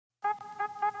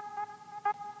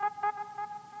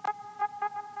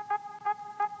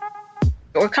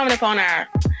We're coming up on our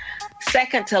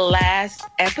second to last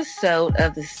episode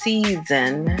of the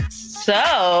season.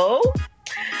 So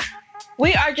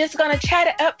we are just gonna chat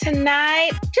it up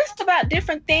tonight, just about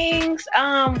different things.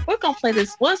 We're gonna play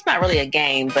this. Well, it's not really a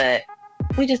game, but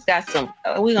we just got some.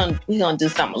 We're gonna do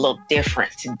something a little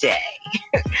different today.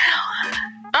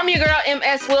 I'm your girl,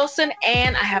 MS Wilson,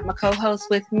 and I have my co-host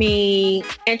with me.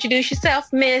 Introduce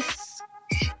yourself, Miss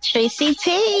Tracy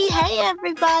T. Hey,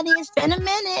 everybody. It's been a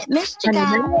minute. Missed you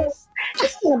guys.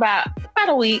 It's been about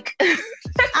a week.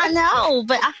 I know,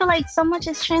 but I feel like so much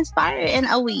has transpired in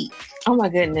a week. Oh my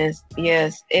goodness.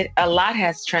 Yes. A lot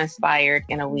has transpired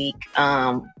in a week.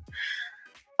 All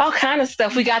kind of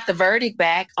stuff. We got the verdict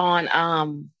back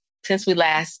on since we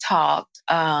last talked.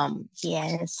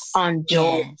 Yes. On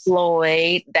George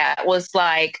Floyd. That was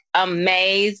like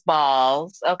amaze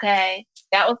balls. Okay.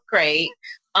 That was great.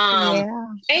 And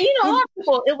a lot of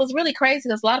people, it was really crazy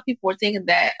because a lot of people were thinking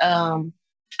that I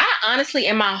honestly,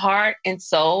 in my heart and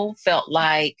soul, felt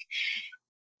like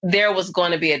there was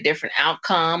going to be a different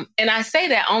outcome. And I say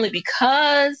that only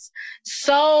because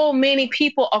so many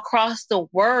people across the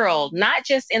world, not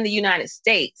just in the United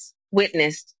States,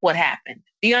 witnessed what happened.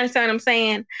 Do you understand what I'm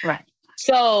saying? Right.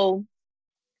 So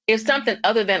if something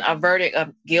other than a verdict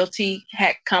of guilty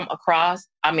had come across,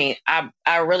 I mean,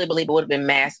 I really believe it would have been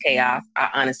mass chaos. I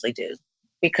honestly do.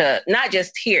 Because not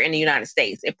just here in the United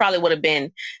States, it probably would have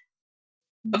been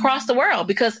across the world,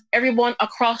 because everyone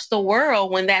across the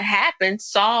world, when that happened,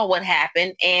 saw what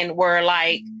happened and were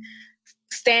like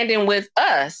standing with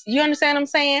us. You understand what I'm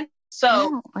saying?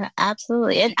 So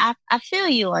absolutely. And I feel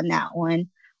you on that one.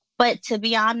 But to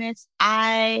be honest,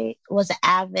 I was an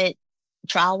avid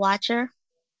trial watcher.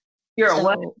 You're a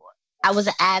what? I was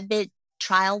an avid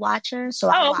trial watcher. So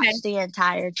I watched the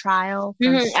entire trial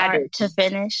from start to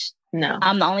finish. No.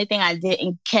 The only thing I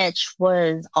didn't catch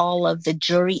was all of the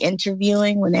jury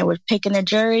interviewing when they were picking the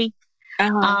jury.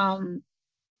 But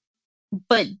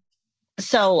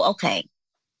so, okay,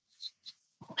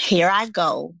 here I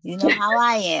go. You know how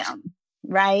I am,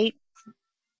 right?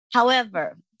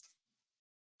 However,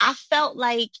 I felt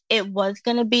like it was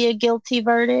going to be a guilty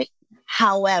verdict.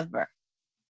 However,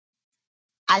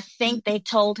 I think they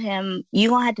told him,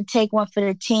 you're going to have to take one for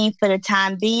the team for the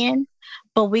time being,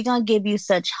 but we're going to give you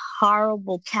such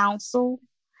horrible counsel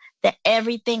that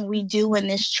everything we do in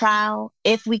this trial,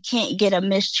 if we can't get a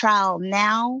mistrial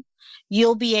now,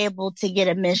 you'll be able to get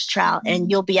a mistrial and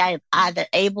you'll be either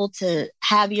able to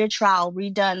have your trial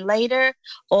redone later,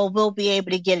 or we'll be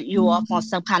able to get you off on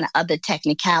some kind of other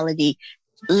technicality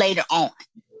later on.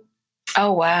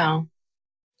 Oh, wow.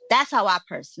 That's how I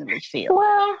personally feel.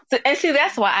 Well, and see,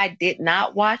 that's why I did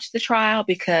not watch the trial,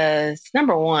 because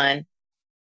number one,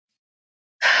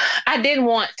 I didn't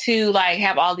want to like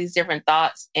have all these different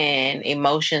thoughts and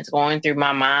emotions going through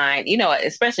my mind, you know,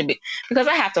 especially because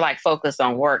I have to like focus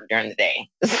on work during the day.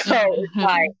 So it's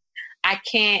like, I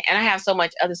can't, and I have so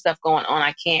much other stuff going on.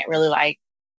 I can't really like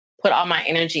put all my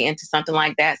energy into something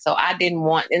like that. So I didn't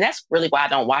want, and that's really why I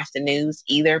don't watch the news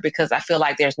either, because I feel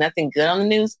like there's nothing good on the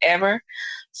news ever.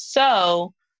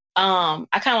 So I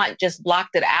kind of like just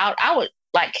blocked it out. I would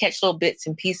like catch little bits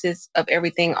and pieces of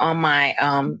everything on my,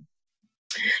 on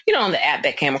the app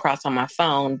that came across on my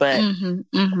phone. But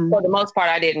for the most part,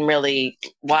 I didn't really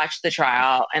watch the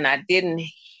trial, and I didn't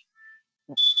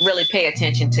really pay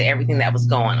attention to everything that was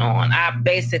going on. I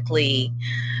basically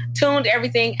tuned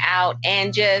everything out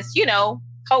and just,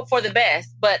 hope for the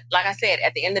best. But like I said,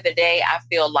 at the end of the day, I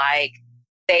feel like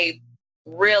they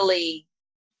really,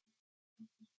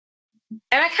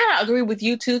 and I kind of agree with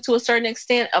you too, to a certain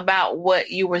extent, about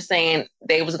what you were saying.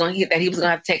 That he was going to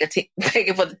have to take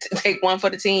one for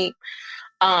the team.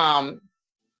 But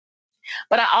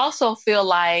I also feel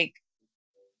like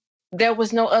there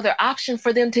was no other option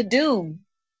for them to do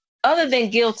other than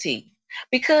guilty,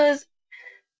 because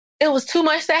it was too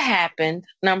much that happened.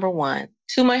 Number one,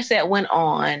 too much that went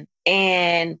on,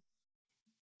 and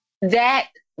that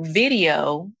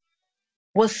video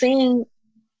was seen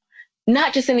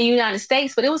not just in the United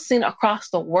States, but it was seen across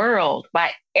the world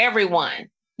by everyone.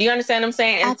 Do you understand what I'm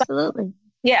saying? And absolutely.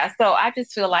 So I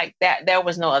just feel like that there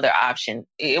was no other option.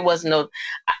 It was no,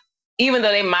 even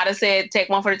though they might have said take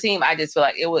one for the team, I just feel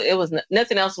like it was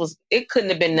nothing else it couldn't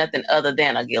have been nothing other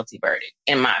than a guilty verdict,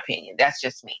 in my opinion. That's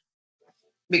just me.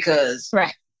 Because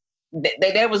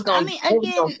they was going to catch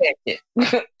it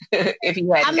if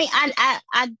you had. I mean,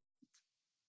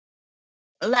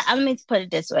 let me put it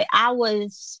this way. I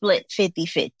was split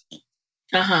 50-50.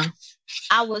 I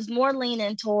was more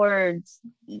leaning towards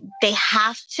they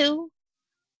have to.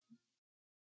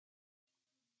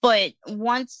 But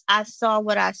once I saw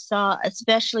what I saw,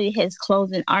 especially his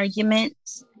closing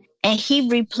arguments, And he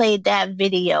replayed that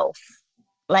video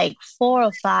like 4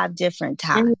 or 5 different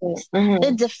times.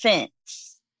 The defense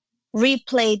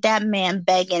replayed that man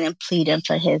begging and pleading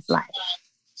for his life.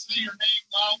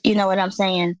 You know what I'm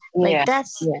saying? Like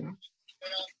that's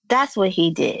what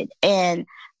he did. And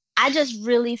I just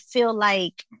really feel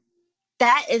like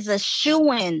that is a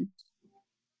shoo-in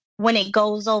when it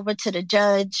goes over to the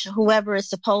judge, whoever is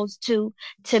supposed to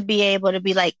be able to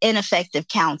be like ineffective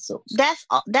counsel. That's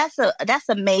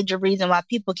a major reason why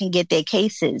people can get their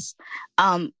cases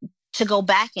to go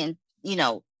back and, you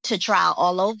know, to trial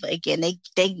all over again.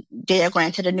 They're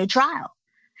granted a new trial.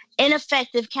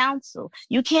 Ineffective counsel.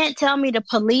 You can't tell me the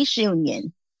police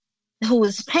union, who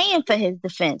was paying for his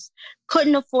defense,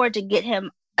 couldn't afford to get him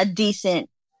a decent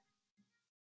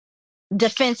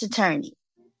defense attorney.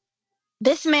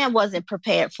 This man wasn't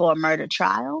prepared for a murder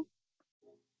trial.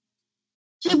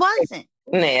 He wasn't.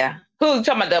 Yeah. Who,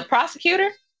 talking about the prosecutor?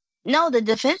 No, the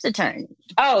defense attorney.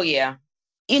 Oh, yeah.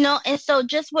 You know, and so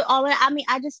just with all that, I mean,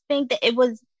 I just think that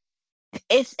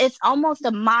it's almost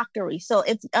a mockery. So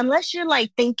unless you're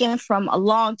like thinking from a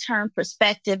long-term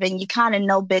perspective and you kind of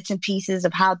know bits and pieces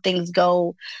of how things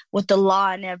go with the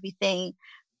law and everything,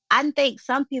 I think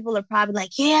some people are probably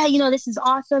like, yeah, you know, this is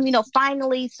awesome, you know,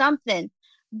 finally something.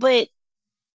 But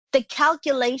the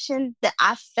calculation that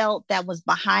I felt that was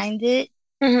behind it,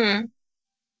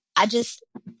 it's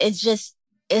just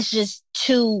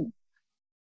too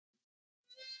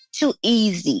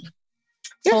easy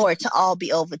for it to all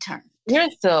be overturned. You're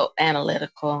so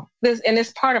analytical. And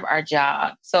it's part of our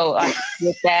job. So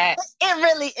with that, it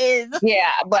really is.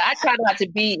 Yeah, but I try not to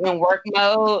be in work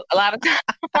mode a lot of times.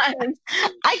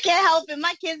 I can't help it.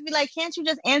 My kids be like, "Can't you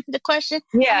just answer the question?"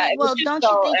 Yeah. Like, well, don't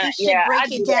you think you should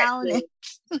break it down? That's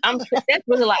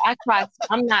really like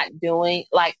I'm not doing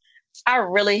like. I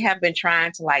really have been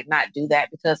trying to like not do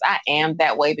that because I am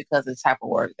that way because of the type of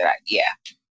work that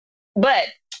But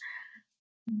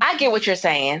I get what you're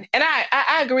saying. And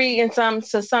I agree to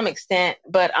some extent.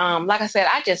 But like I said,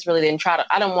 I just really didn't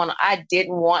I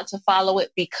didn't want to follow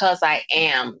it because I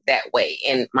am that way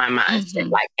in my mindset,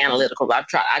 like analytical. I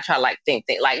try to like think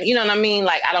like, you know what I mean?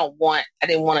 Like I didn't want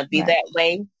to be that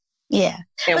way. Yeah.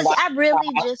 But see, I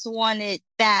really just wanted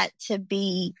that to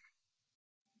be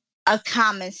a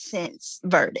common sense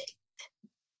verdict.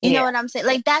 You know what I'm saying?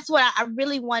 Like that's what I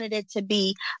really wanted it to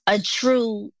be, a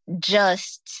true,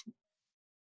 just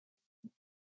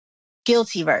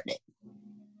guilty verdict.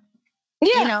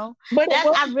 Yeah. You know? But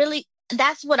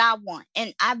that's what I want.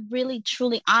 And I really,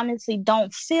 truly, honestly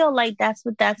don't feel like that's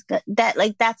what that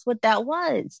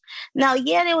was. Now,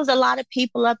 yeah, there was a lot of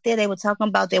people up there. They were talking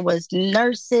about there was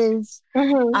nurses,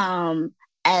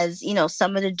 as, you know,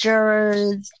 some of the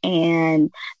jurors,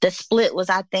 and the split was,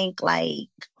 I think, like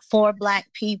 4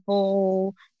 Black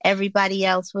people. Everybody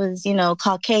else was, you know,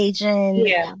 Caucasian.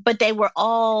 Yeah. But they were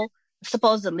all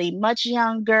supposedly much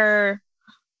younger.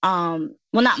 Well,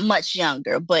 not much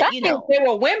younger, but you know, there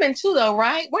were women too, though,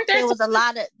 right? Weren't there was a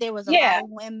lot of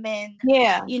women.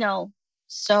 Yeah, you know,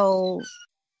 so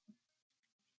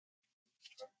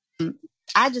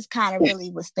I just kind of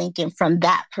really was thinking from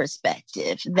that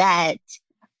perspective that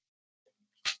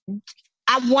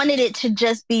I wanted it to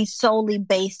just be solely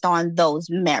based on those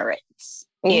merits.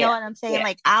 You know what I'm saying? Yeah.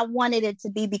 Like I wanted it to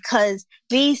be because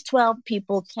these 12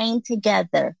 people came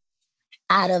together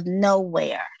out of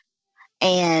nowhere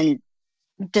and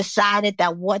decided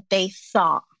that what they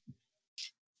saw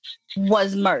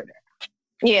was murder.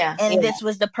 Yeah. And this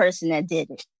was the person that did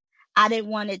it. I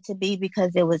didn't want it to be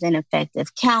because it was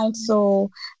ineffective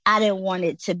counsel. I didn't want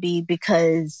it to be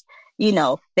because, you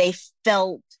know, they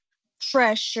felt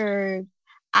pressured.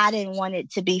 I didn't want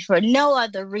it to be for no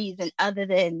other reason other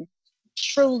than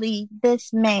truly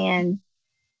this man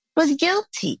was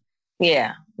guilty.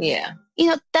 Yeah. Yeah. You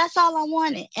know, that's all I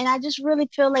wanted. And I just really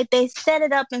feel like they set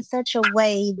it up in such a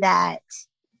way that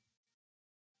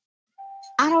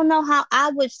I don't know how I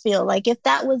would feel. Like if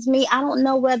that was me, I don't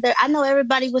know whether, I know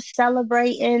everybody was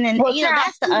celebrating and, you know,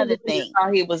 that's the other thing.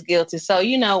 He was guilty. So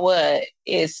you know what?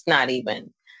 It's not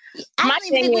even. I don't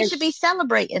even think we should be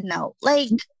celebrating though. Like.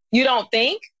 You don't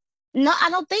think? No, I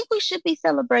don't think we should be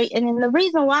celebrating. And the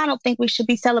reason why I don't think we should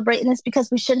be celebrating is because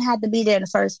we shouldn't have to be there in the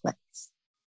first place.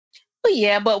 Well,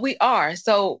 yeah, but we are.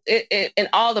 So in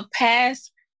all the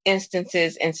past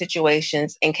instances and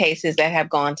situations and cases that have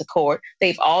gone to court,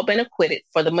 they've all been acquitted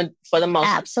for the most.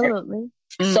 Absolutely.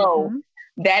 Mm-hmm. So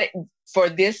that for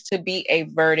this to be a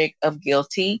verdict of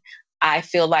guilty, I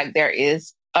feel like there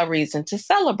is a reason to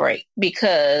celebrate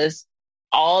because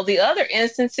all the other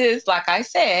instances, like I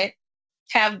said,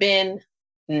 have been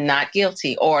not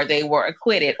guilty, or they were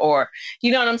acquitted, or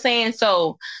you know what I'm saying?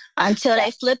 So until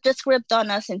they flip the script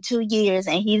on us in 2 years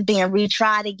and he's being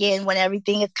retried again when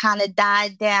everything has kind of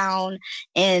died down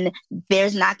and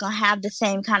there's not going to have the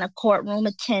same kind of courtroom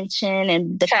attention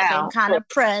and the same kind of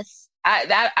press.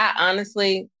 I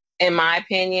honestly, in my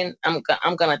opinion, I'm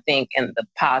going to think in the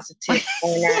positive.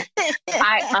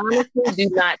 I honestly do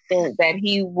not think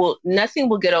that nothing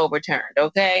will get overturned.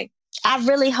 Okay. I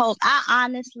really hope. I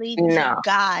honestly, to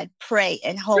God, pray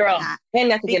and hope not. Ain't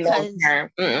nothing get overturned.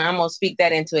 I'm gonna speak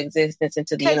that into existence,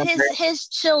 into the universe. His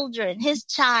children, his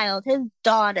child, his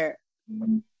daughter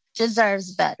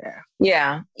deserves better.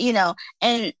 Yeah, you know,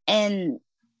 and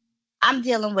I'm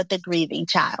dealing with a grieving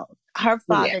child. Her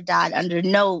father died under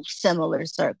no similar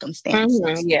circumstances.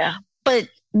 Mm-hmm, yeah, but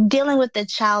dealing with a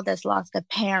child that's lost a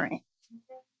parent,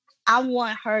 I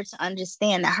want her to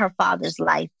understand that her father's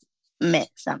life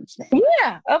meant something.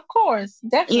 Yeah, of course.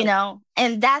 Definitely. You know,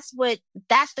 and that's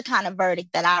the kind of verdict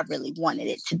that I really wanted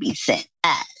it to be sent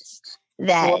as.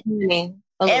 That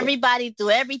everybody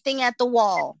threw everything at the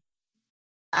wall.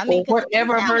 I mean,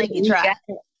 whatever verdict we got,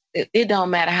 it don't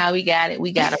matter how we got it.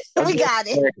 We got it. We got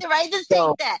it. Right? Just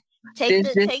take that. Take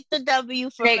the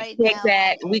W for right now. Take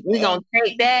that. We gonna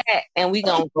take that, and we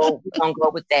gonna go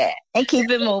with that and keep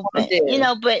it moving. You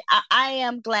know, but I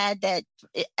am glad that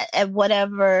at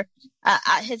whatever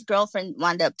his girlfriend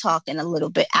wound up talking a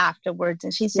little bit afterwards,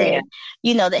 and she said,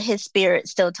 you know, that his spirit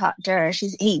still talked to her.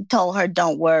 He told her,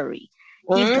 "Don't worry,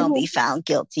 he's gonna be found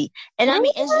guilty." And I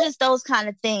mean, it's just those kind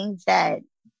of things that,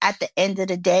 at the end of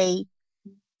the day,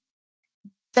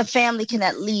 the family can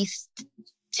at least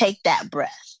take that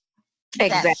breath.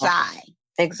 That sigh.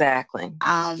 Exactly.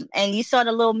 And you saw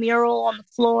the little mural on the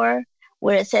floor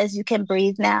where it says "You can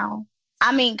breathe now."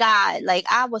 I mean, God, like,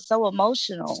 I was so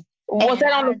emotional. Was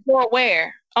that on the floor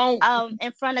where?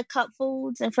 In front of Cup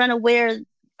Foods, in front of where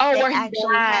where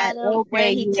actually had him, where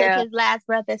he took his last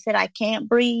breath and said, "I can't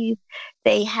breathe."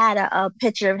 They had a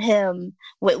picture of him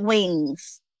with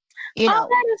wings. You know,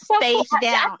 so face cool.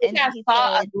 down. I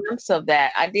saw a glimpse of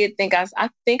that. I think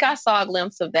I saw a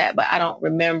glimpse of that, but I don't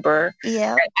remember.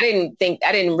 Yeah. I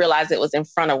didn't realize it was in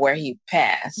front of where he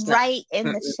passed. Right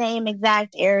in the same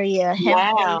exact area, him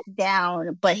face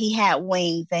down, but he had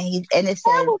wings and it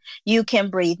said, "You can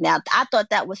breathe now." I thought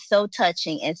that was so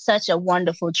touching and such a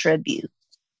wonderful tribute.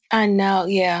 I know.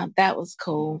 Yeah, that was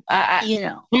cool. I'm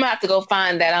gonna have to go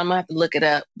find that. I'm gonna have to look it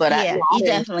up. But you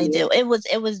definitely do. It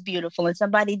was beautiful, and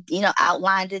somebody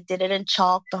outlined it, did it in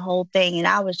chalk, the whole thing, and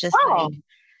I was just like,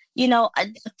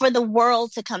 for the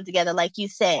world to come together, like you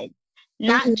said,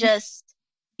 not just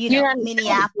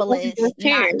Minneapolis,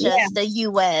 not just the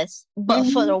U.S., but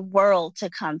for the world to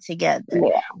come together.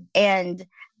 Yeah. And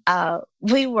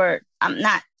we were.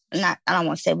 I don't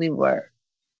want to say we were.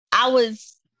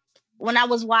 When I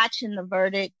was watching the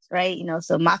verdict, right,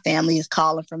 so my family is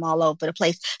calling from all over the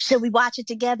place. Should we watch it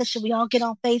together? Should we all get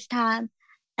on FaceTime?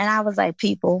 And I was like,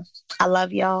 people, I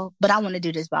love y'all, but I want to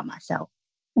do this by myself.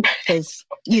 Because,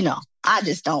 I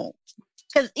just don't.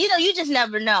 Because, you just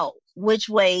never know which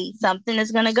way something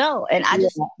is going to go. And I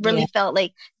just really felt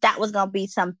like that was going to be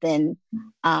something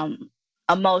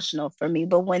emotional for me.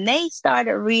 But when they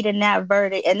started reading that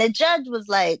verdict, and the judge was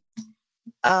like,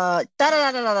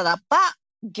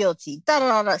 guilty,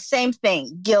 same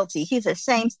thing, guilty. He said,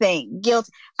 same thing,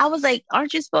 guilty. I was like,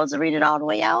 aren't you supposed to read it all the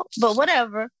way out? But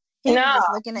whatever. He was just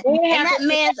looking at, and that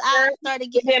man's eyes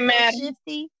started getting so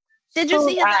shifty. Did you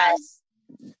see his eyes?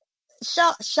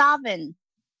 Chauvin.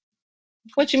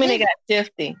 What you mean they got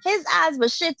shifty? His eyes were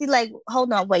shifty. Like,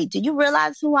 hold on, wait. Do you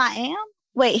realize who I am?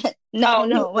 Wait, no,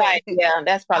 wait. Right. Yeah,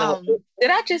 that's probably.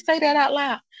 Did I just say that out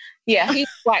loud? Yeah, he's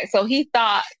right. So he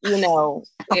thought,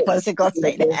 I wasn't gonna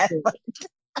say that.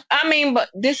 I mean, but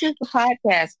this is the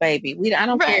podcast, baby. I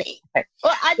don't care.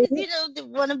 Well, I just,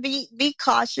 want to be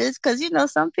cautious because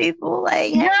some people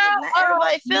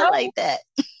everybody feel like that.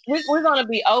 We're going to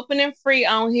be open and free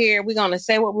on here. We're going to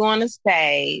say what we want to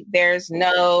say. There's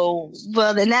no.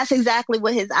 Well, then that's exactly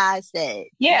what his eyes said.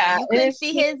 Yeah, you couldn't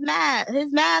see his mask.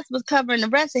 His mask was covering the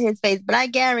rest of his face, but I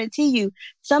guarantee you,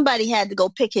 somebody had to go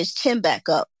pick his chin back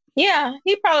up. Yeah,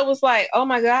 he probably was like, "Oh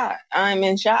my God, I'm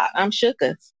in shock. I'm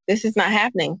shooketh. This is not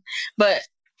happening." But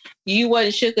you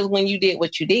wasn't shooketh when you did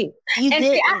what you did. See,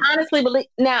 I honestly believe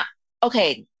now.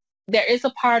 Okay, there is a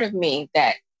part of me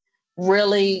that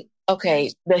really,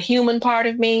 the human part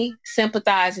of me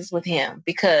sympathizes with him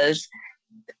because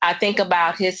I think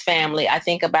about his family. I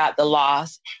think about the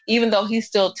loss, even though he's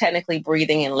still technically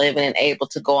breathing and living and able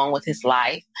to go on with his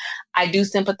life. I do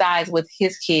sympathize with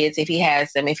his kids if he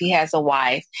has them, if he has a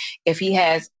wife, if he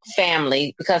has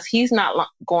family, because he's not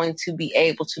going to be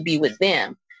able to be with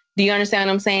them Do you understand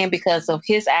what I'm saying? Because of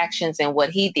his actions and what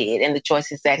he did and the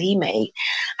choices that he made.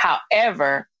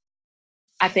 However,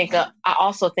 I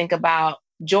also think about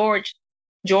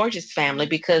George's family,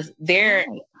 because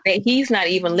he's not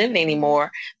even living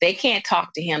anymore. They can't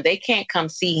talk to him. They can't come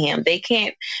see him. They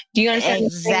can't. Do you understand?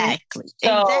 Exactly.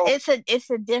 So it's a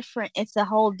whole different. It's a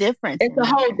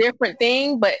whole different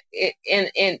thing. But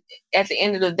at the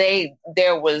end of the day,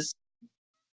 there was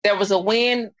a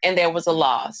win and there was a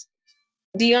loss.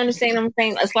 Do you understand what I'm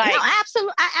saying? It's like, no,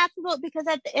 absolutely. Because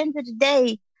at the end of the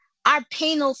day, our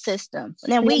penal system.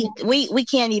 Now we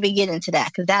can't even get into that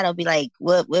because that'll be like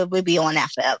we'll be on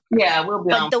that forever. Yeah, we'll be.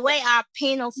 But the way our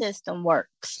penal system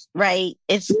works, right?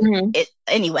 It's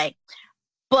anyway.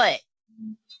 But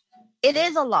it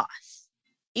is a loss,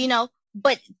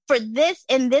 But for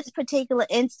in this particular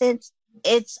instance,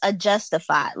 it's a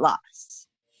justified loss.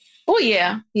 Oh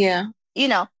yeah.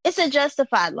 It's a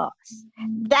justified loss.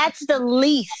 That's the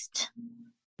least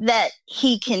that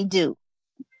he can do,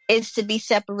 is to be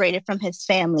separated from his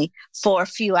family for a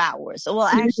few hours. Well,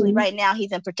 actually, right now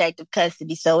he's in protective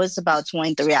custody, so it's about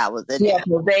 23 hours a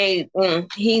day. Yeah,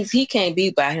 he can't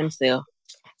be by himself.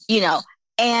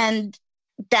 And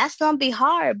that's gonna be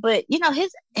hard. But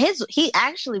he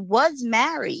actually was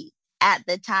married at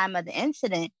the time of the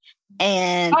incident,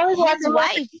 and his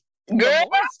wife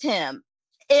divorced him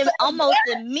almost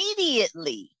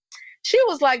immediately. She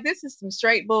was like, "This is some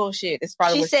straight bullshit." It's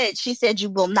probably she said, "You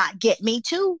will not get me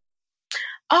too."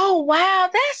 Oh wow,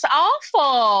 that's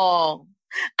awful.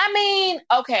 I mean,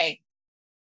 okay.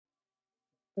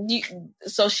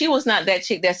 So she was not that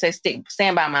chick that said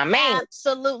stand by my man.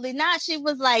 Absolutely not. She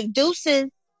was like, deuces.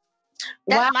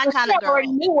 That's my kind of girl. Already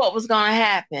knew what was going to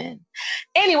happen.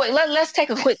 Anyway, let's take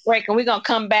a quick break and we're going to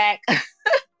come back. That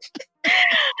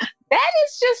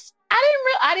is just,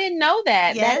 I didn't know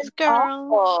that. Yes, girl.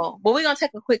 Awful. But we're going to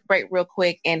take a quick break real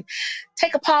quick and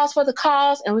take a pause for the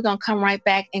calls, and we're going to come right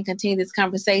back and continue this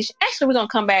conversation. Actually, we're going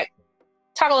to come back,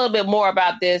 talk a little bit more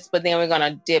about this, but then we're going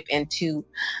to dip into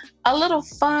a little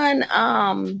fun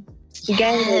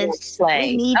game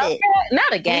play. We need it.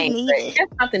 Not a game, but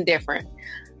just something different.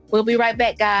 We'll be right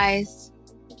back, guys.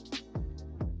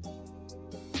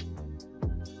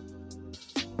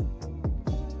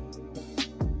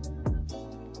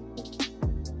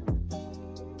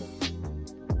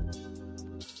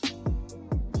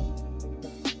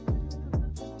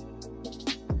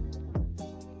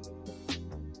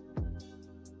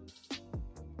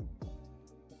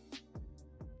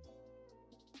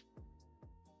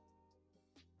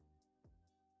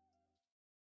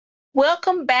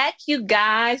 Welcome back, you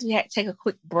guys. We had to take a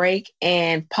quick break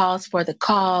and pause for the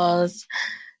calls,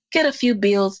 get a few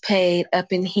bills paid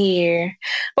up in here.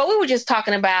 But we were just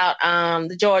talking about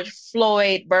the George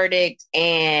Floyd verdict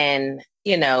and,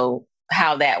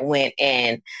 how that went.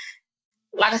 And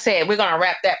like I said, we're going to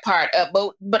wrap that part up.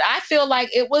 But I feel like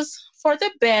it was for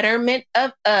the betterment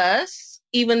of us,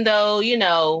 even though,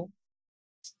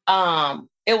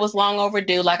 it was long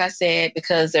overdue, like I said,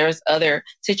 because there's other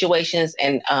situations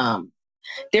and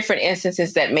different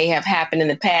instances that may have happened in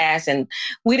the past, and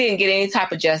we didn't get any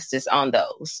type of justice on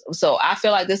those. So I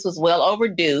feel like this was well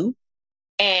overdue.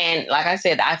 And like I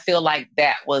said, I feel like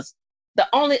that was the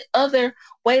only other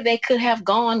way they could have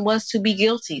gone, was to be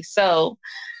guilty. So,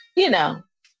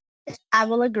 I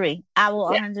will agree. I will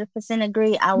 100%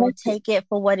 agree. I will take it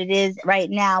for what it is right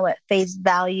now at face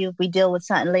value. If we deal with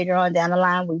something later on down the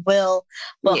line, we will.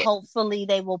 But hopefully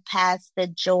they will pass the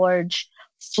George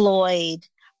Floyd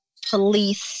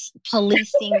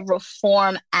Policing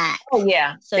Reform Act. Oh,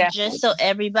 yeah. So definitely. Just so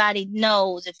everybody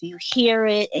knows, if you hear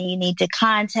it and you need to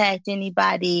contact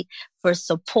anybody for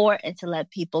support and to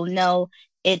let people know,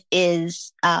 it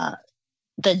is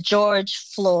the George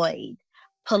Floyd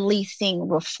Policing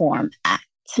Reform Act.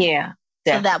 Yeah.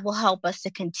 Definitely. So that will help us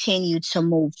to continue to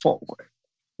move forward.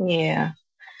 Yeah.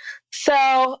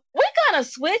 So we're going to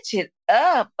switch it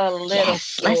up a little bit.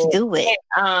 Let's do it.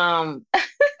 I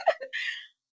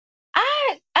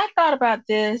thought about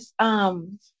this.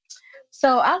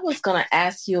 So I was going to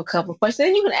ask you a couple of questions.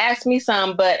 And you can ask me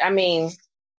some, but I mean,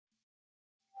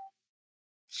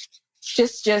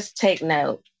 just take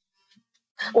note.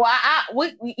 Well,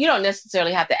 you don't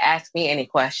necessarily have to ask me any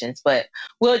questions, but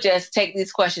we'll just take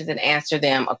these questions and answer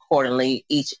them accordingly,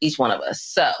 each one of us.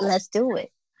 So let's do it.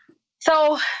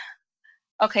 So,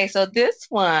 okay, so this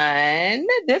one,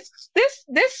 this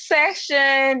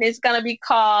session is going to be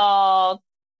called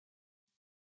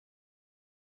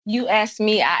 "You Ask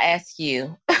Me, I Ask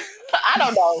You." I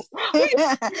don't know.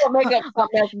 We'll make up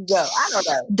something as we go. I don't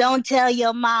know. Don't tell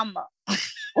your mama.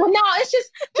 Well, no, it's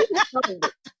just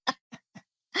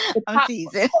I'm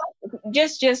teasing.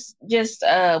 Just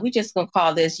we just gonna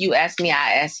call this you ask me,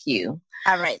 I ask you.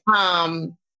 All right.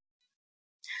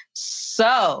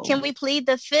 So can we plead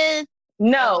the fifth?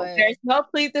 No, there's no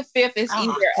plead the fifth. It's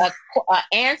either a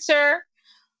answer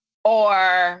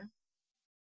or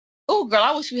oh girl,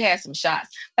 I wish we had some shots.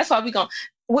 That's why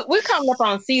we're coming up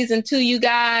on season 2, you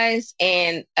guys.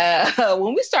 And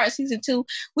when we start season 2,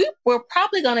 we're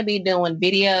probably gonna be doing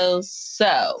videos.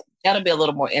 So that'll be a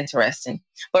little more interesting.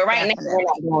 But right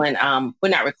now we're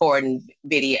not recording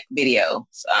videos.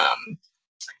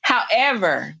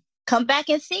 However, come back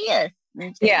and see us.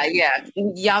 Yeah.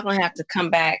 Y'all gonna have to come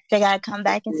back. They gotta come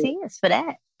back and see us for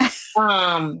that.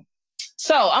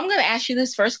 So I'm gonna ask you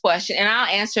this first question, and I'll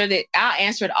answer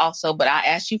it also, but I'll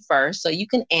ask you first so you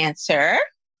can answer.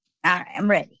 All right, I'm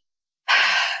ready.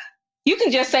 You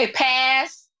can just say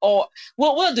pass, or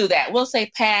we'll do that. We'll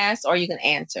say pass, or you can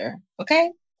answer.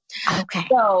 Okay. Okay.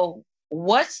 So,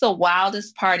 what's the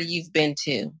wildest party you've been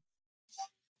to?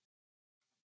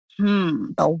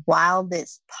 The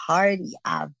wildest party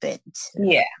I've been to.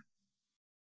 Yeah.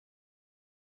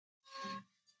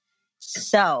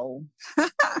 So,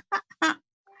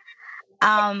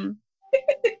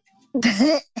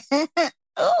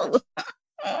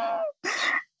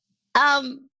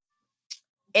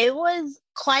 it was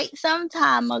quite some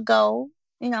time ago.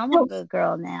 I'm a good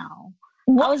girl now.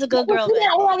 I was a good girl. We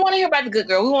don't want to hear about the good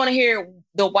girl. We want to hear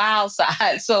the wild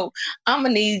side. So I'm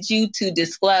gonna need you to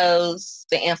disclose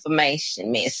the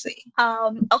information, Missy.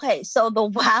 Okay. So the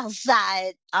wild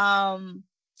side. I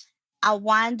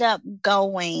wind up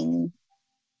going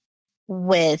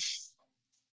with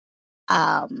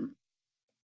an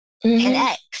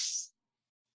ex.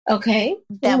 Okay.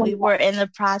 That we were in the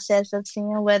process of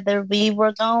seeing whether we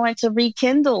were going to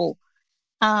rekindle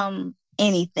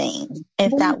anything,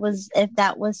 if that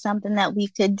was something that we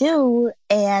could do.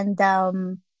 And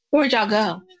where'd y'all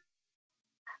go?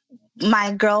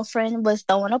 My girlfriend was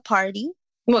throwing a party.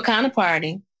 What kind of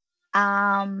party?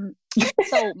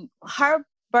 So her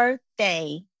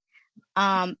birthday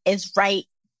is right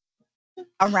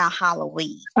around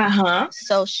Halloween.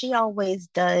 So she always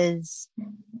does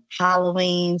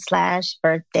Halloween /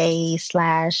 birthday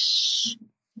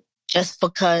 / just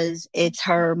because it's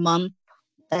her month.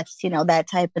 That's, that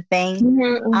type of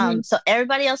thing. So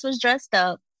everybody else was dressed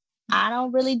up. I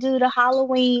don't really do the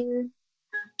Halloween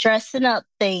dressing up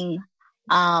thing.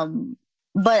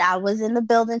 But I was in the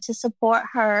building to support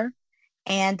her,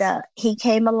 and he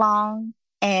came along,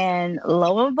 and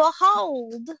lo and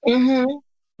behold,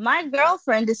 my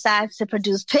girlfriend decides to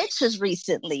produce pictures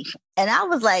recently. And I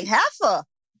was like, Heifer,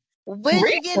 where'd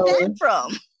you get that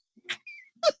from?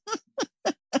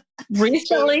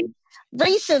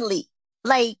 Recently,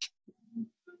 like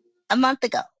a month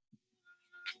ago.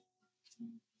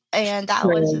 And I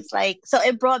was just like, so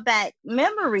it brought back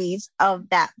memories of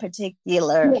that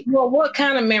particular. Well, what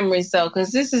kind of memories though?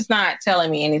 Because this is not telling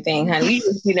me anything, honey. You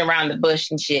just beating around the bush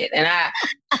and shit. And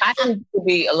I need to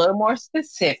be a little more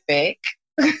specific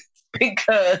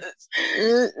because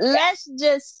let's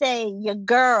just say your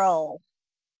girl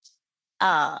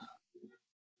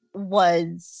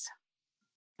was,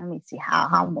 let me see how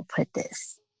I'm gonna put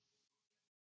this.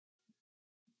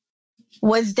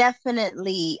 Was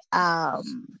definitely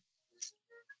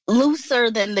looser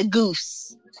than the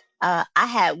goose. I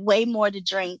had way more to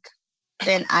drink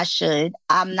than I should.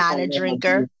 I'm not a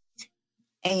drinker.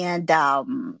 And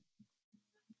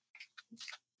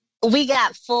we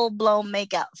got full-blown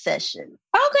makeout session.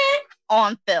 Okay.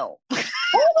 On film.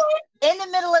 In the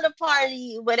middle of the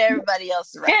party with everybody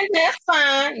else around. And that's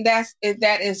fine.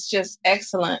 That is just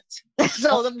excellent.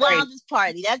 So the wildest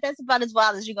party. That's about as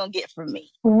wild as you're going to get from me.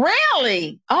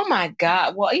 Really? Oh my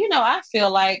God. Well, I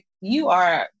feel like you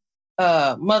are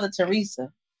Mother Teresa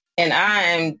and I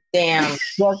am damn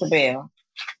Jezebel.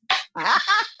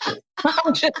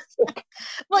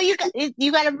 Well, you got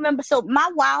to remember. So my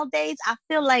wild days, I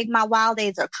feel like my wild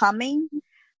days are coming.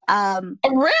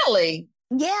 Really?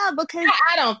 Yeah, because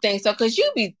I don't think so. Because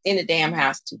you be in the damn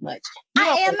house too much. I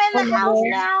am in the house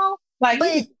now. Like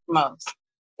most.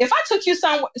 If I took you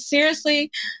somewhere, seriously,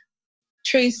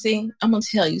 Tracy, I'm gonna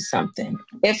tell you something.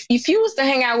 If you was to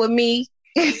hang out with me,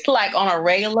 like on a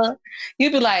regular,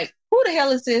 you'd be like, "Who the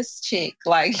hell is this chick?"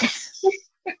 Like,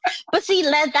 but see,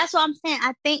 that's what I'm saying.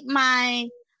 I think my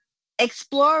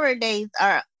explorer days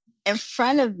are in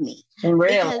front of me.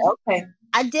 Really? Okay.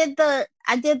 I did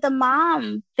the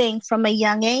mom thing from a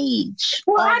young age.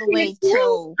 Well, all the way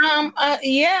to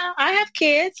yeah, I have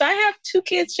kids. I have 2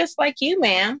 kids just like you,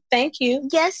 ma'am. Thank you.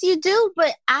 Yes, you do.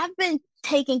 But I've been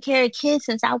taking care of kids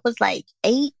since I was like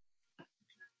 8.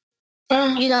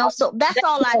 You know, so that's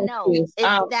all I know is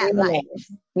that no, life.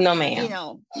 No, ma'am. You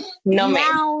know, no, ma'am.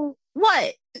 Now,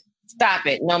 what? Stop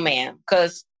it. No, ma'am.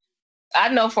 Because I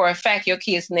know for a fact your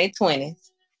kids in their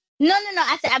 20s. No.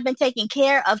 I said I've been taking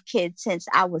care of kids since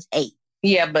I was 8.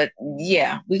 Yeah, but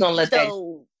yeah, we're going to let that.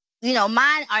 So, you know,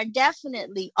 mine are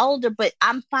definitely older, but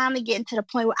I'm finally getting to the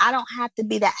point where I don't have to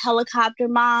be that helicopter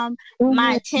mom. Mm-hmm.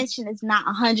 My attention is not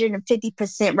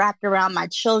 150% wrapped around my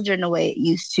children the way it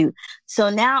used to.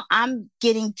 So now I'm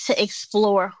getting to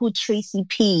explore who Tracy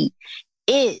P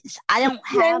is. I don't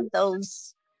have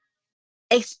those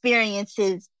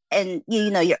experiences and, you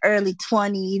know, your early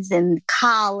 20s and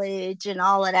college and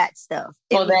all of that stuff.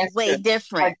 It was way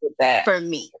different for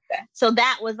me. So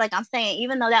that was like I'm saying,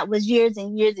 even though that was years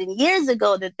and years and years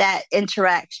ago that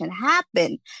interaction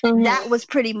happened, that was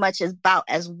pretty much about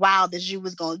as wild as you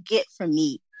was going to get from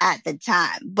me at the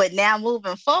time. But now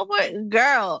moving forward,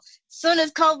 girl, soon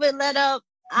as COVID let up,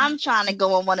 I'm trying to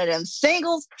go on one of them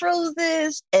singles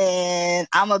cruises and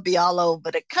I'm going to be all over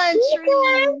the country.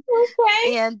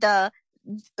 Okay. And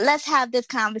let's have this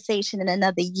conversation in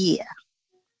another year.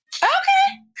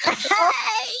 Okay.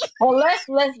 Well, let's.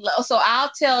 So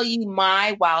I'll tell you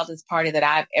my wildest party that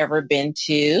I've ever been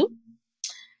to.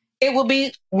 It will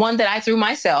be one that I threw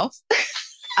myself.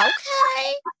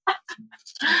 Okay.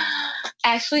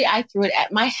 Actually, I threw it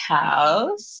at my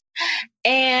house,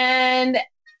 and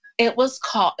it was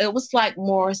like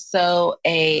more so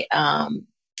a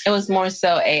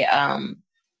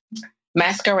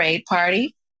masquerade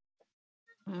party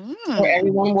where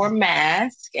everyone wore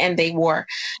masks and the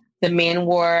men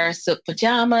wore silk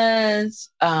pajamas,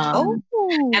 and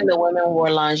the women wore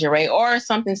lingerie or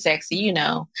something sexy, you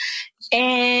know.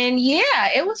 And yeah,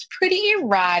 it was pretty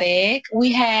erotic.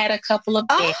 We had a couple of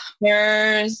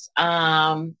dancers,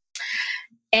 and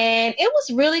it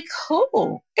was really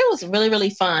cool. It was really, really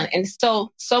fun. And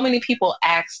so many people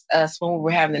asked us when we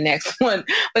were having the next one,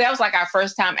 but that was like our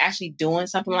first time actually doing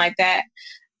something like that.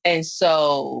 And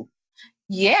so,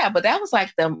 yeah, but that was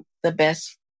like the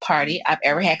best party I've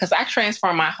ever had because I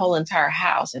transformed my whole entire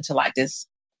house into like this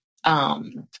girl.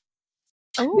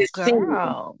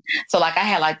 So like I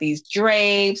had like these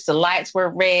drapes, the lights were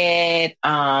red.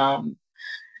 Yeah,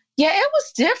 it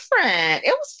was different.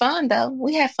 It was fun though.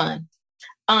 We had fun.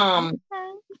 Now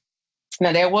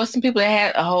there was some people that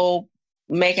had a whole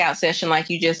makeout session like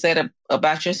you just said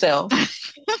about yourself.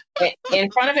 In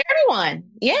front of everyone.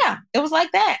 Yeah, it was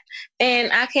like that.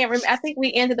 And I can't remember. I think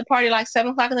we ended the party like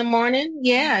 7:00 in the morning.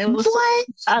 Yeah, it was. What?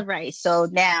 All right. So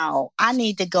now I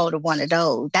need to go to one of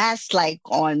those. That's like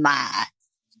on my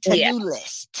to-do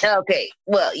list. Okay.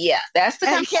 Well, yeah, that's the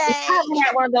kind of I haven't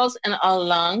had one of those in a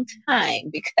long time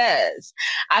because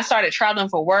I started traveling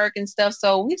for work and stuff.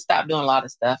 So we stopped doing a lot of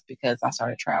stuff because I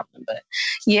started traveling. But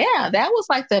yeah, that was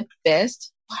like the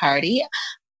best party.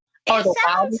 Or the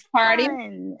wildest party.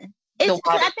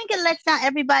 I think it lets out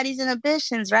everybody's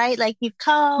inhibitions, right? Like you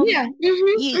come,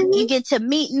 you get to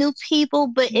meet new people,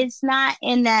 but it's not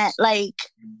in that like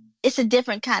it's a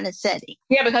different kind of setting.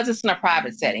 Yeah, because it's in a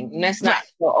private setting, and that's not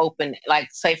so open. Like,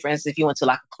 say for instance, if you went to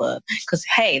like a club, because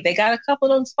hey, they got a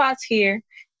couple of those spots here.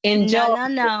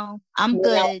 No, I'm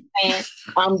good.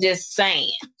 I'm just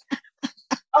saying.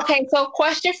 Okay, so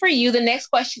question for you. The next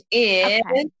question is.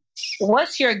 Okay.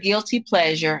 What's your guilty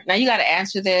pleasure? Now you got to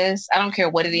answer this. I don't care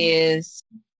what it is,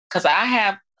 because I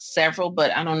have several, but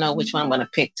I don't know which one I'm going to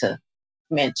pick to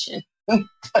mention.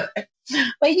 But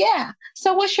yeah.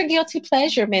 So what's your guilty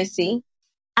pleasure, Missy?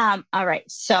 All right.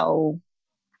 So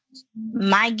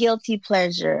my guilty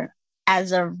pleasure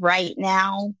as of right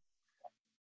now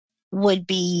would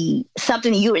be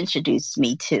something you introduced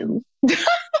me to.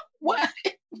 What?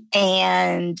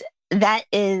 And that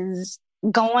is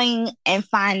going and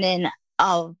finding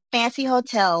a fancy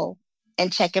hotel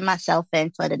and checking myself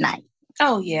in for the night.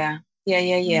 Oh, yeah.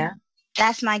 Yeah.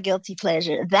 That's my guilty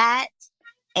pleasure. That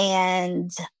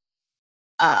and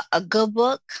a good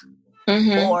book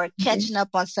or catching up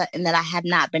on something that I have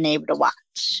not been able to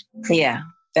watch. Yeah,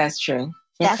 that's true.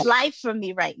 That's life for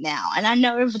me right now. And I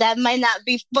know that might not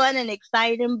be fun and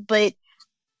exciting, but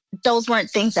those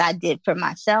weren't things that I did for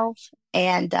myself.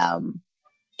 And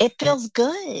it feels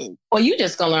good. Well, you're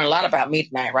just going to learn a lot about me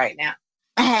tonight right now.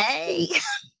 Hey,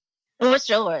 what's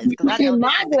yours? My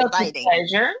guilty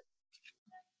pleasure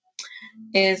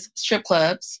is strip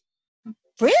clubs.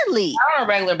 Really? Not on a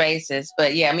regular basis,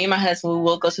 but yeah, me and my husband, we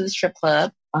will go to the strip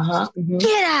club.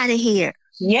 Get out of here.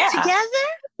 Yeah. Together?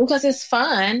 Because it's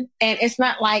fun and it's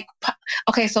not like,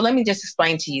 okay, so let me just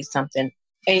explain to you something.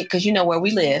 Because you know where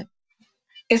we live.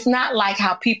 It's not like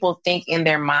how people think in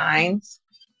their minds.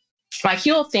 Like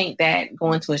you'll think that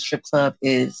going to a strip club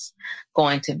is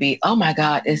going to be, oh my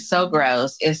God, it's so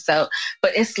gross.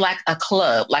 But it's like a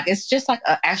club. Like it's just like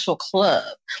an actual club.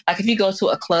 Like if you go to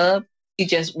a club, you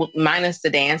just minus the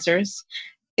dancers,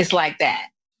 it's like that.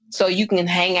 So you can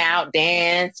hang out,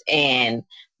 dance, and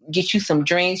get you some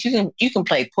drinks. You can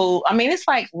play pool. I mean, it's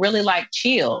like really like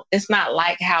chill. It's not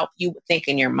like how you would think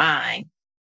in your mind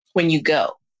when you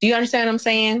go. Do you understand what I'm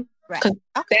saying? Right. Because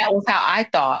that was how I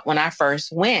thought when I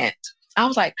first went. I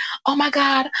was like, oh my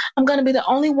God, I'm going to be the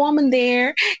only woman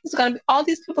there. It's going to be all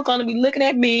these people going to be looking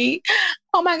at me.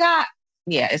 Oh my God.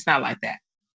 Yeah, it's not like that.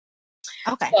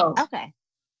 Okay. So, okay.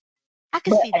 I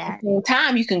can see that. At the same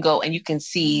time, you can go and you can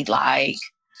see like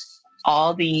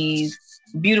all these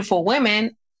beautiful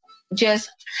women just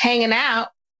hanging out,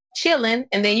 chilling,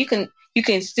 and then you can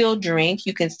still drink.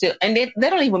 You can still, and they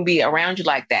don't even be around you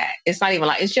like that. It's not even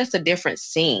like, it's just a different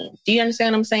scene. Do you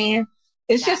understand what I'm saying?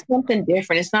 It's just something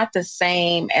different. It's not the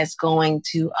same as going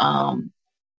to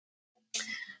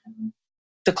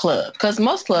the club. Because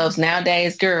most clubs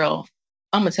nowadays, girl,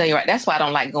 I'm gonna tell you right. That's why I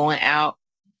don't like going out.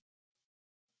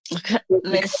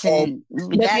 Listen,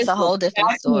 that's a whole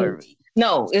different story.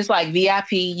 No, it's like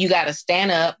VIP. You got to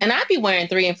stand up, and I be wearing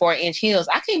 3 and 4 inch heels.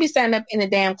 I can't be standing up in the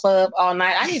damn club all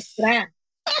night. I need to sit down.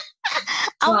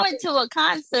 I went to a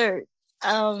concert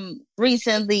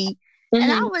recently,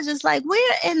 and I was just like,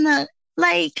 we're in the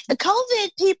COVID,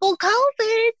 people,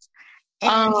 COVID.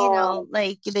 And,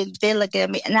 like, they look at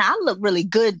me. Now, I look really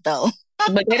good, though.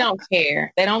 But they don't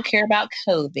care. They don't care about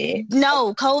COVID.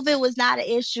 No, COVID was not an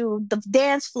issue. The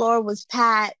dance floor was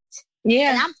packed.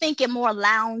 Yeah. And I'm thinking more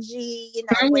loungy,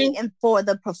 waiting for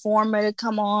the performer to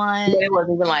come on. But it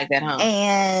wasn't even like that, huh?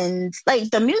 And, like,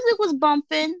 the music was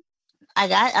bumping.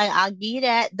 I'll give you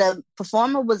that. The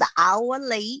performer was an hour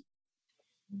late.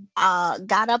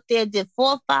 Got up there, did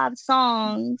 4 or 5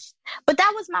 songs, but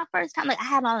that was my first time. Like I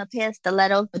had on a pair of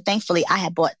stilettos, but thankfully I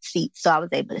had bought seats, so I was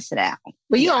able to sit down.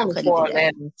 But you only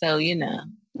 4'11", so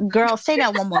Girl, say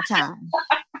that one more time.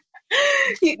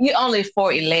 you only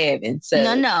 4'11",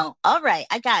 so no. All right,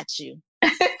 I got you.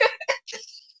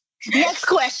 Next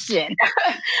question.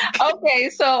 Okay,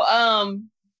 so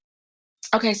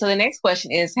the next question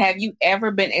is: have you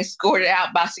ever been escorted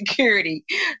out by security?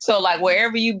 So, like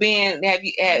wherever you've been, have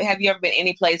you ever been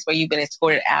any place where you've been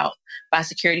escorted out by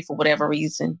security for whatever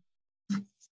reason?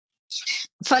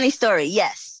 Funny story.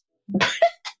 Yes.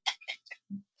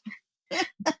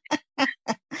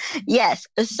 Yes.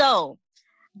 So,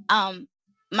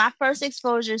 my first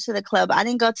exposure to the club, I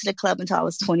didn't go to the club until I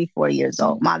was 24 years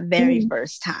old. My very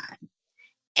first time,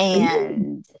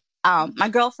 and. My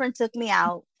girlfriend took me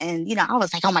out and, I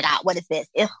was like, oh my God, what is this?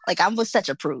 Like I was such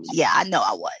a prude. Yeah, I know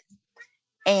I was.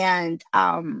 And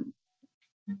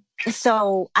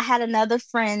so I had another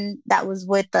friend that was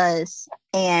with us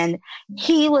and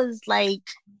he was like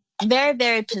very,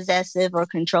 very possessive or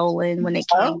controlling when it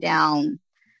came down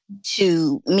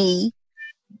to me.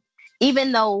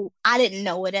 Even though I didn't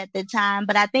know it at the time,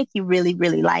 but I think he really,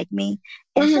 really liked me.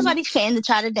 And somebody came to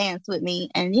try to dance with me.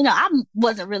 And, I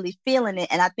wasn't really feeling it.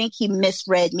 And I think he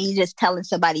misread me just telling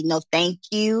somebody no thank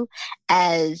you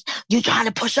as you trying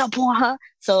to push up on her.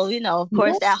 So, of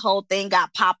course, that whole thing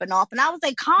got popping off. And I was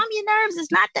like, calm your nerves.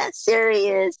 It's not that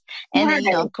serious. And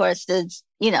then, of course, there's,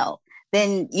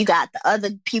 then you got the other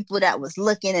people that was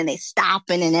looking and they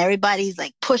stopping and everybody's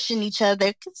like pushing each other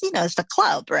because, it's a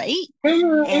club, right?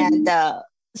 And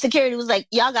security was like,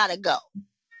 y'all got to go.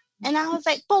 And I was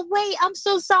like, but wait, I'm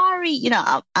so sorry.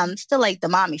 I'm still like the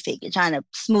mommy figure trying to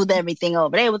smooth everything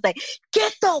over. They was like,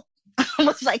 get the... I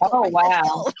was like, oh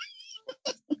wow.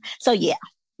 So, yeah,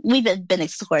 we've been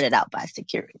escorted out by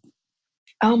security.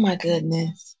 Oh, my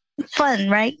goodness. Fun,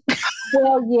 right?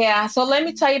 Well, yeah. So let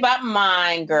me tell you about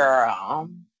mine, girl.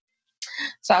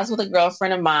 So I was with a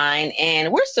girlfriend of mine,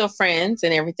 and we're still friends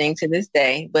and everything to this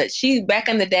day. But she, back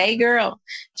in the day, girl,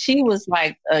 she was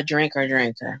like a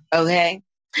drinker, okay?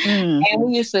 And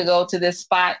we used to go to this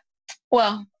spot.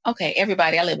 Well, okay,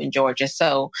 everybody, I live in Georgia,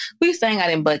 so we used to hang out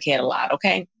in Buckhead a lot,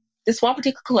 okay? This one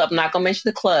particular club, I'm not going to mention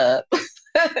the club.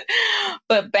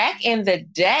 But back in the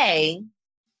day,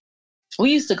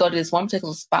 we used to go to this one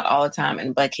particular spot all the time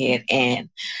in Buckhead. And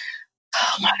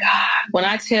oh my God, when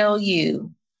I tell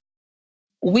you,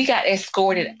 we got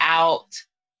escorted out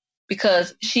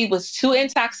because she was too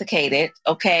intoxicated.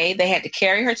 Okay. They had to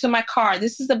carry her to my car.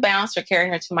 This is the bouncer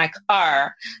carrying her to my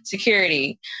car,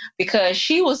 security, because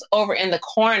she was over in the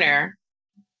corner.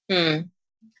 I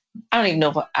don't even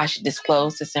know if I should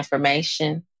disclose this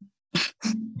information.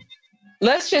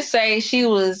 Let's just say she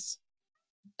was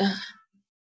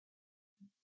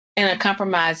in a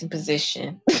compromising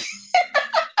position.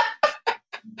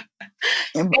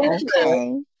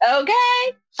 Okay.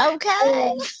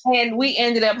 Okay. And we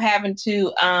ended up having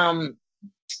to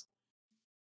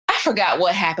I forgot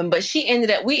what happened, but she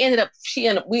ended up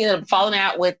falling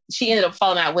out with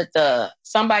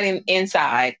somebody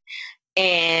inside.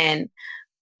 And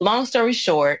long story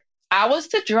short, I was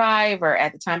the driver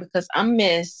at the time because I'm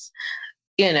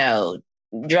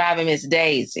driving Miss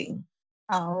Daisy.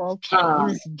 Oh, okay. You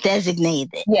was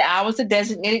designated. Yeah, I was a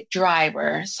designated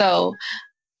driver. So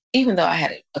even though I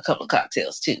had a couple of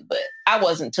cocktails too, but I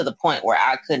wasn't to the point where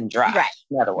I couldn't drive. Right.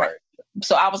 In other words.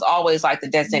 So I was always like the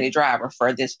designated driver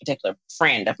for this particular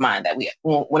friend of mine that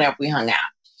whenever we hung out,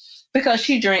 because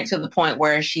she drank to the point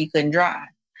where she couldn't drive.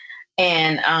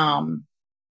 And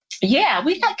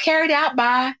we got carried out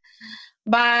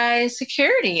by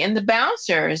security and the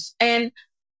bouncers. And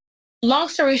long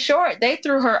story short, they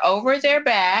threw her over their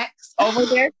backs, over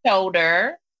their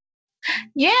shoulder.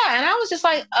 Yeah, and I was just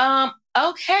like,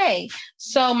 okay,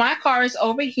 so my car is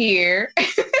over here.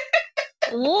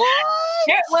 What?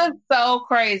 It was so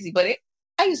crazy, but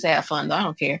I used to have fun though. I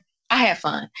don't care. I had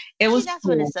fun. It was. That's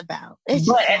cool. What it's about.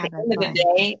 But at the end of the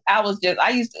day,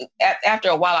 after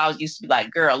a while, I used to be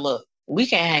like, girl, look, we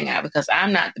can't hang out because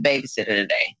I'm not the babysitter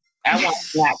today. I want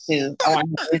to have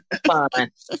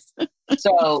fun.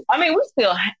 So, I mean, we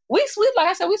like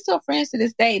I said, we're still friends to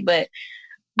this day, but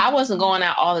I wasn't going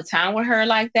out all the time with her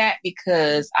like that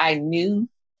because I knew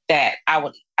that I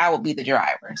would be the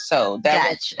driver. So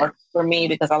that worked for me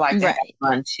because I like to have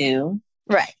fun too.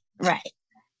 Right.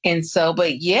 And so,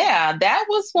 but yeah, that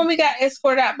was when we got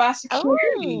escorted out by security.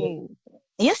 Oh,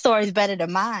 your story's better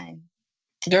than mine.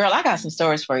 Girl, I got some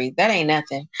stories for you. That ain't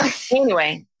nothing.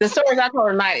 Anyway, the stories I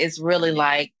told tonight is really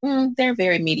like, they're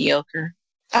very mediocre.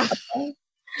 Okay.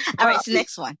 All right, so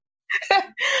next one.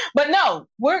 But no,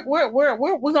 we're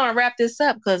gonna wrap this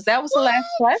up because that was the last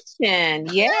question.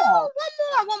 Yeah,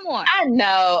 one more. I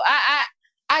know.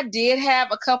 I did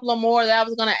have a couple of more that I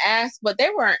was gonna ask, but they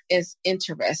weren't as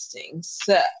interesting.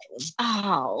 So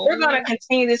we're gonna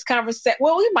continue this conversation.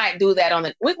 Well, we might do that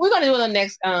we're gonna do it on the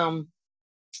next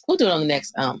we'll do it on the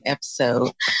next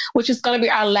episode, which is going to be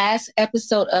our last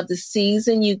episode of the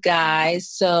season, you guys.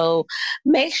 So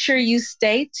make sure you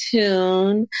stay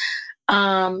tuned.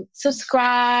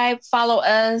 Subscribe, follow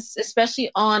us,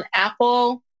 especially on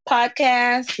Apple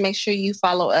Podcasts. Make sure you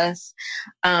follow us.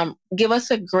 Give us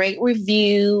a great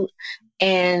review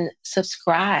and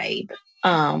subscribe.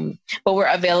 But we're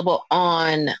available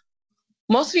on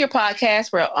most of your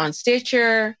podcasts. We're on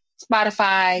Stitcher,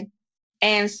 Spotify,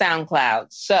 and SoundCloud.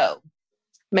 So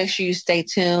make sure you stay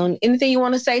tuned. Anything you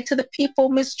want to say to the people,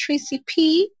 Miss Tracy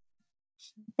P?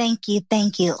 Thank you.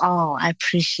 Oh, I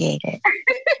appreciate it.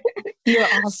 You're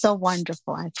all so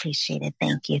wonderful. I appreciate it.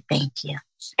 Thank you.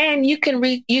 And you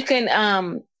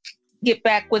can get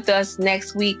back with us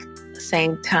next week,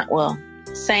 same time. Well,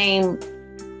 same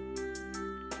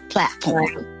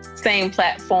platform.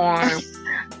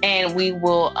 And we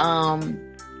will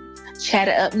chat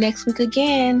it up next week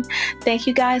again. Thank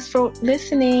you guys for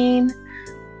listening.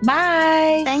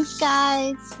 Bye. Thanks,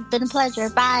 guys. It's been a pleasure.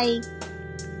 Bye.